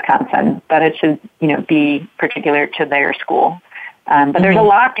Wisconsin, but it should, be particular to their school. But there's a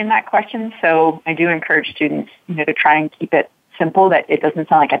lot in that question, so I do encourage students, to try and keep it simple, that it doesn't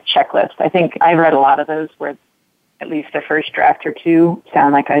sound like a checklist. I think I've read a lot of those where at least the first draft or two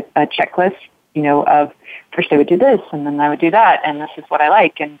sound like a checklist, of first I would do this, and then I would do that, and this is what I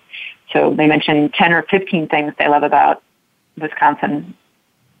like. And so they mentioned 10 or 15 things they love about Wisconsin,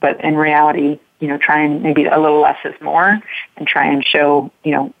 but in reality, try and maybe a little less is more, and try and show,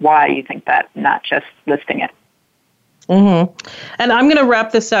 why you think that, not just listing it. Mm-hmm. And I'm going to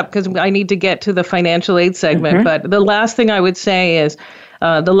wrap this up because I need to get to the financial aid segment. But the last thing I would say is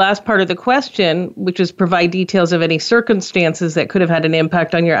the last part of the question, which is provide details of any circumstances that could have had an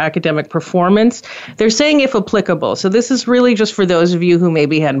impact on your academic performance. They're saying if applicable. So this is really just for those of you who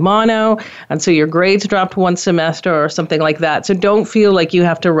maybe had mono, and so your grades dropped one semester or something like that. So don't feel like you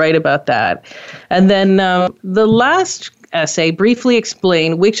have to write about that. And then the last essay, briefly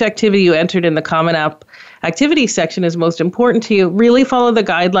explain which activity you entered in the Common App activity section is most important to you. Really follow the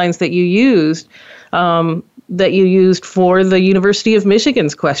guidelines that you used for the University of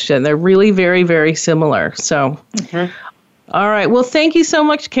Michigan's question. They're really very, very similar. So, all right. Well, thank you so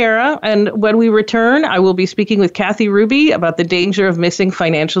much, Kara. And when we return, I will be speaking with Kathy Ruby about the danger of missing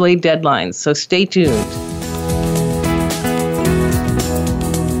financial aid deadlines. So stay tuned.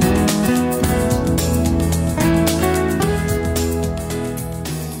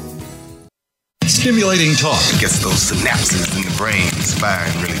 Stimulating talk. It gets those synapses in the brain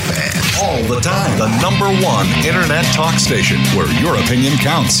firing really fast. All the time. The #1 Internet talk station where your opinion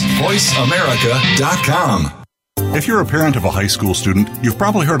counts. VoiceAmerica.com. If you're a parent of a high school student, you've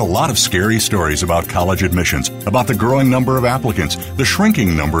probably heard a lot of scary stories about college admissions, about the growing number of applicants, the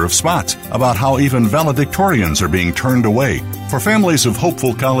shrinking number of spots, about how even valedictorians are being turned away. For families of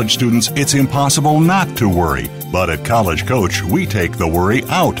hopeful college students, it's impossible not to worry. But at College Coach, we take the worry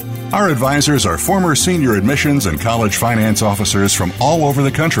out. Our advisors are former senior admissions and college finance officers from all over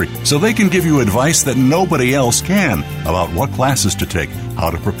the country, so they can give you advice that nobody else can about what classes to take, how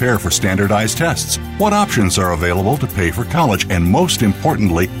to prepare for standardized tests, what options are available to pay for college, and most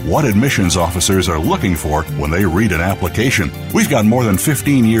importantly, what admissions officers are looking for when they read an application. We've got more than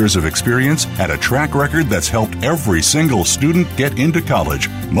 15 years of experience and a track record that's helped every single student get into college,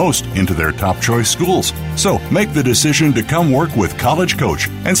 most into their top choice schools. So make the decision to come work with College Coach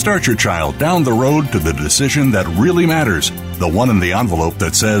and start your child down the road to the decision that really matters, the one in the envelope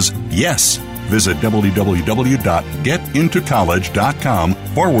that says yes. Visit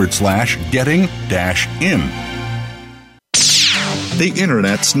www.getintocollege.com/getting-in. The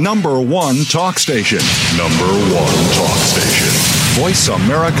Internet's #1 talk station. #1 talk station.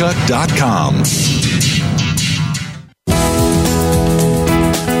 VoiceAmerica.com.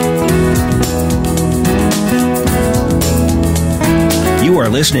 You are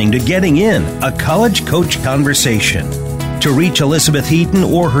listening to Getting In, a College Coach Conversation. To reach Elizabeth Heaton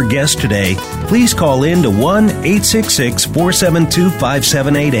or her guest today, please call in to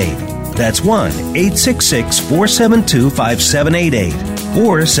 1-866-472-5788. That's 1-866-472-5788.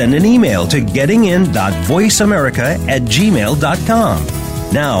 Or send an email to gettingin.voiceamerica@gmail.com.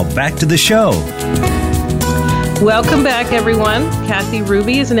 Now, back to the show. Welcome back, everyone. Kathy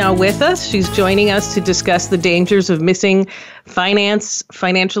Ruby is now with us. She's joining us to discuss the dangers of missing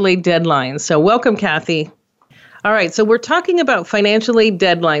financial aid deadlines. So welcome, Kathy. All right, so we're talking about financial aid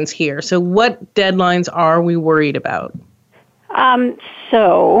deadlines here. So what deadlines are we worried about?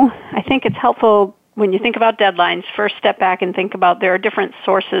 So I think it's helpful when you think about deadlines, first step back and think about there are different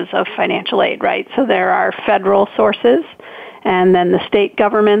sources of financial aid, right? So there are federal sources, and then the state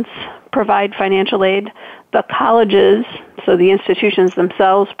governments provide financial aid. The colleges, so the institutions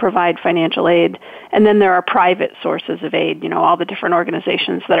themselves, provide financial aid. And then there are private sources of aid, all the different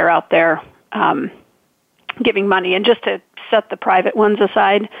organizations that are out there giving money. And just to set the private ones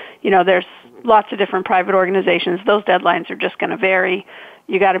aside, there's lots of different private organizations. Those deadlines are just going to vary.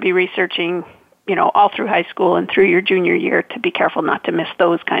 You got to be researching, all through high school and through your junior year to be careful not to miss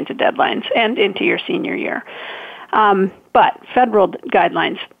those kinds of deadlines and into your senior year. But federal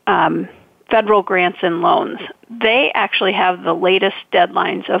guidelines, federal grants and loans, they actually have the latest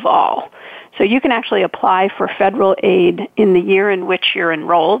deadlines of all. So you can actually apply for federal aid in the year in which you're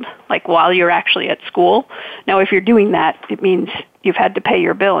enrolled, like while you're actually at school. Now, if you're doing that, it means you've had to pay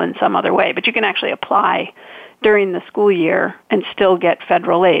your bill in some other way, but you can actually apply during the school year and still get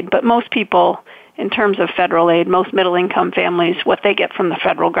federal aid. But most people, in terms of federal aid, most middle-income families, what they get from the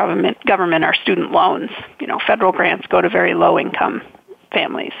federal government are student loans. Federal grants go to very low-income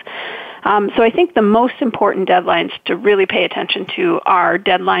families. So I think the most important deadlines to really pay attention to are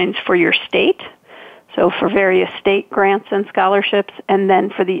deadlines for your state. so for various state grants and scholarships, and then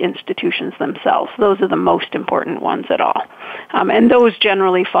for the institutions themselves. Those are the most important ones at all. And those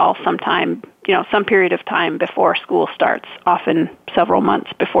generally fall sometime, some period of time before school starts, often several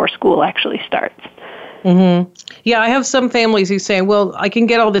months before school actually starts. Mm-hmm. Yeah, I have some families who say, well, I can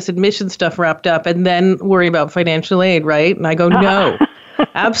get all this admission stuff wrapped up and then worry about financial aid, right? And I go, no.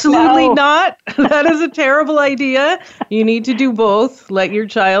 Absolutely No. not. That is a terrible idea. You need to do both. Let your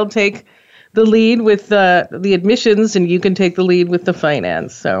child take the lead with the admissions, and you can take the lead with the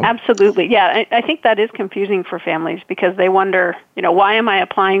finance. So absolutely, yeah. I think that is confusing for families because they wonder, why am I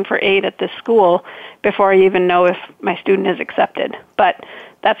applying for aid at this school before I even know if my student is accepted? But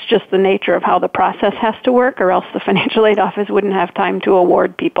that's just the nature of how the process has to work, or else the financial aid office wouldn't have time to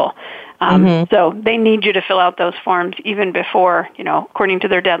award people. So they need you to fill out those forms even before, according to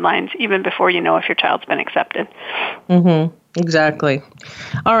their deadlines, even before you know if your child's been accepted. Mm-hmm. Exactly.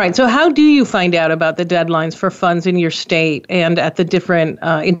 All right. So how do you find out about the deadlines for funds in your state and at the different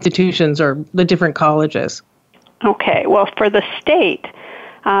institutions or the different colleges? Okay. Well, for the state,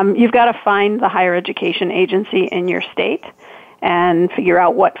 you've got to find the higher education agency in your state and figure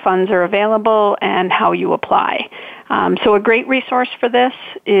out what funds are available and how you apply. So a great resource for this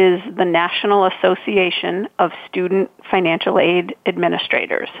is the National Association of Student Financial Aid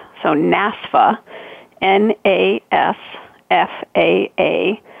Administrators. So NASFA, NASFAA.org.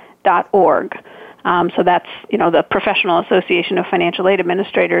 So that's, the Professional Association of Financial Aid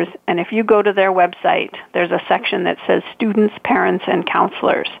Administrators. And if you go to their website, there's a section that says Students, Parents, and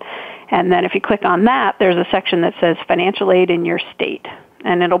Counselors. And then if you click on that, there's a section that says Financial Aid in your state.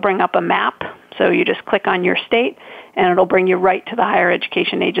 And it'll bring up a map. So you just click on your state, and it'll bring you right to the higher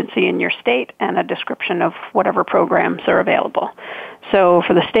education agency in your state and a description of whatever programs are available. So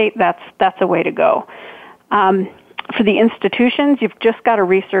for the state, that's a way to go. For the institutions, you've just got to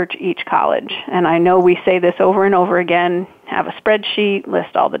research each college. And I know we say this over and over again, have a spreadsheet,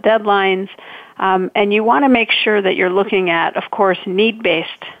 list all the deadlines, and you want to make sure that you're looking at, of course,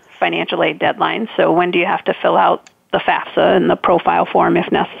 need-based financial aid deadlines. So when do you have to fill out the FAFSA and the profile form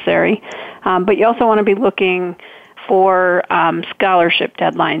if necessary? But you also want to be looking for scholarship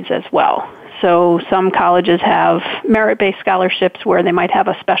deadlines as well. So some colleges have merit-based scholarships where they might have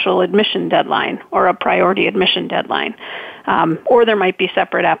a special admission deadline or a priority admission deadline. Or there might be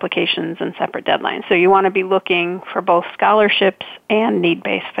separate applications and separate deadlines. So you want to be looking for both scholarships and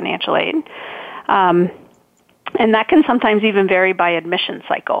need-based financial aid. And that can sometimes even vary by admission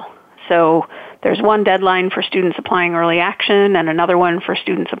cycle. So there's one deadline for students applying early action and another one for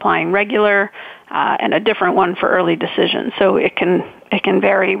students applying regular and a different one for early decision. So it can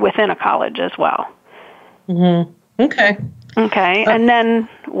vary within a college as well. Mm-hmm. Okay. Okay, and then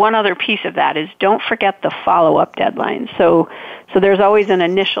one other piece of that is don't forget the follow-up deadline. So there's always an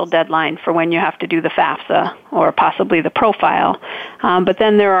initial deadline for when you have to do the FAFSA or possibly the profile. But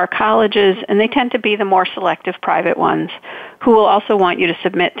then there are colleges, and they tend to be the more selective private ones, who will also want you to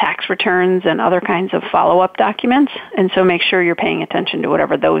submit tax returns and other kinds of follow-up documents. And so make sure you're paying attention to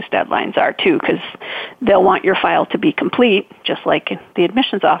whatever those deadlines are, too, because they'll want your file to be complete, just like the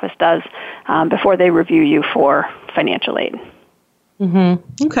admissions office does, before they review you for financial aid.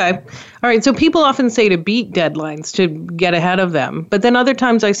 Mm-hmm. Okay. All right. So people often say to beat deadlines, to get ahead of them. But then other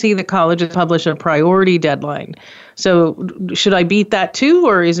times I see that colleges publish a priority deadline. So should I beat that too,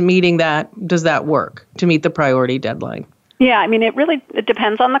 or does that work to meet the priority deadline? Yeah, I mean, it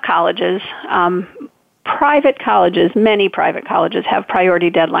depends on the colleges. Many private colleges have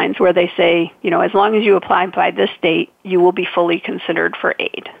priority deadlines where they say, as long as you apply by this date, you will be fully considered for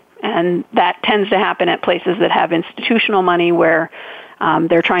aid. And that tends to happen at places that have institutional money where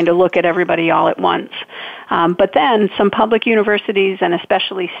they're trying to look at everybody all at once. But then some public universities and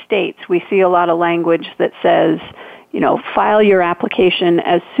especially states, we see a lot of language that says, file your application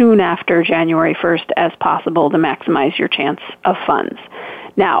as soon after January 1st as possible to maximize your chance of funds.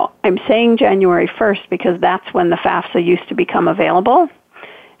 Now, I'm saying January 1st because that's when the FAFSA used to become available.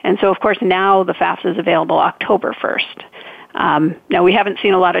 And so, of course, now the FAFSA is available October 1st. Now, we haven't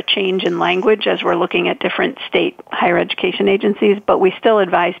seen a lot of change in language as we're looking at different state higher education agencies, but we still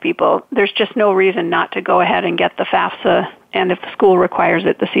advise people there's just no reason not to go ahead and get the FAFSA, and if the school requires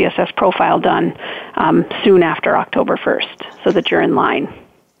it, the CSS profile done soon after October 1st so that you're in line.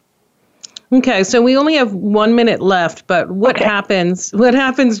 Okay, so we only have 1 minute left, but what happens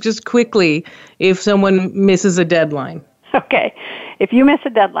just quickly if someone misses a deadline? Okay. If you miss a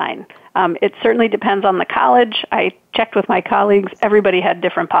deadline, It certainly depends on the college. I checked with my colleagues. Everybody had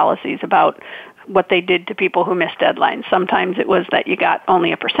different policies about what they did to people who missed deadlines. Sometimes it was that you got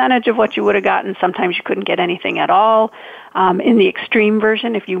only a percentage of what you would have gotten. Sometimes you couldn't get anything at all. In the extreme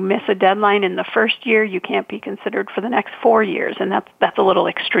version, if you miss a deadline in the first year, you can't be considered for the next 4 years, and that's a little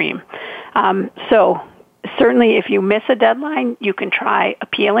extreme. So certainly if you miss a deadline, you can try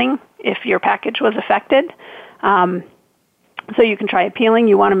appealing if your package was affected. So you can try appealing.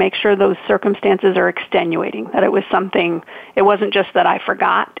 You want to make sure those circumstances are extenuating, that it was something, it wasn't just that I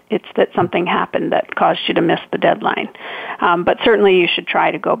forgot, it's that something happened that caused you to miss the deadline. But certainly you should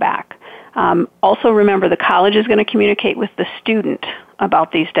try to go back. Also remember, the college is going to communicate with the student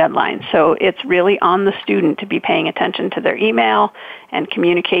about these deadlines. So it's really on the student to be paying attention to their email and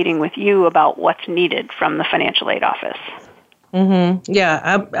communicating with you about what's needed from the financial aid office. Mm-hmm.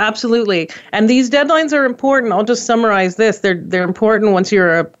 Yeah, absolutely. And these deadlines are important. I'll just summarize this. They're important once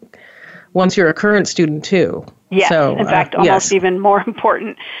you're a current student too. Yes, so, in fact, almost even more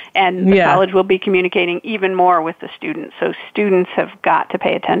important. And the college will be communicating even more with the students. So students have got to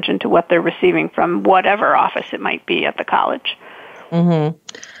pay attention to what they're receiving from whatever office it might be at the college. Mm-hmm.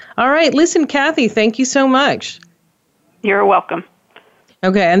 All right. Listen, Kathy, thank you so much. You're welcome.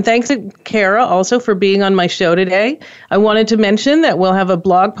 Okay, and thanks to Kara also for being on my show today. I wanted to mention that we'll have a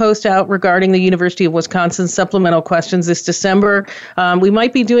blog post out regarding the University of Wisconsin supplemental questions this December. We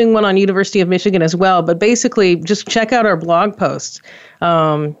might be doing one on University of Michigan as well, but basically just check out our blog posts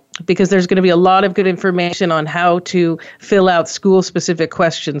because there's going to be a lot of good information on how to fill out school-specific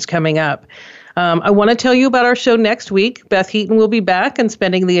questions coming up. I want to tell you about our show next week. Beth Heaton will be back and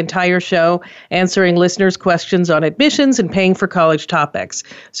spending the entire show answering listeners' questions on admissions and paying for college topics.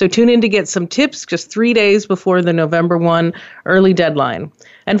 So tune in to get some tips just 3 days before the November 1 early deadline.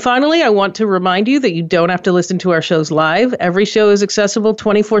 And finally, I want to remind you that you don't have to listen to our shows live. Every show is accessible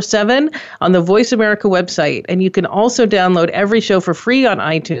 24/7 on the Voice America website, and you can also download every show for free on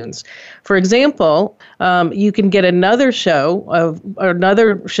iTunes. For example, you can get another show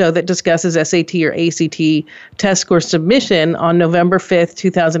that discusses SAT or ACT test score submission on November 5th,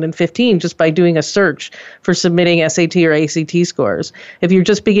 2015, just by doing a search for submitting SAT or ACT scores. If you're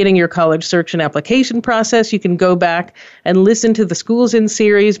just beginning your college search and application process, you can go back and listen to the Schools In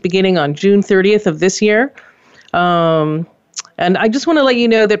series beginning on June 30th of this year. And I just want to let you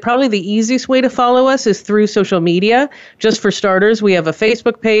know that probably the easiest way to follow us is through social media. Just for starters, we have a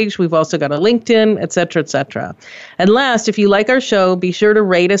Facebook page. We've also got a LinkedIn, et cetera, et cetera. And last, if you like our show, be sure to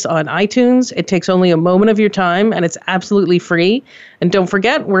rate us on iTunes. It takes only a moment of your time, and it's absolutely free. And don't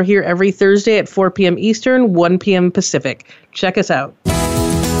forget, we're here every Thursday at 4 p.m. Eastern, 1 p.m. Pacific. Check us out.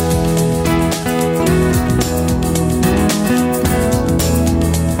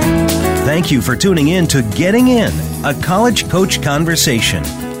 Thank you for tuning in to Getting In, a college coach conversation,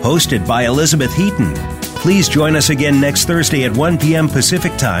 hosted by Elizabeth Heaton. Please join us again next Thursday at 1 p.m.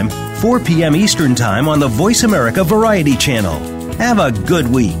 Pacific Time, 4 p.m. Eastern Time on the Voice America Variety Channel. Have a good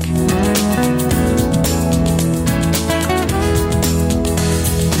week.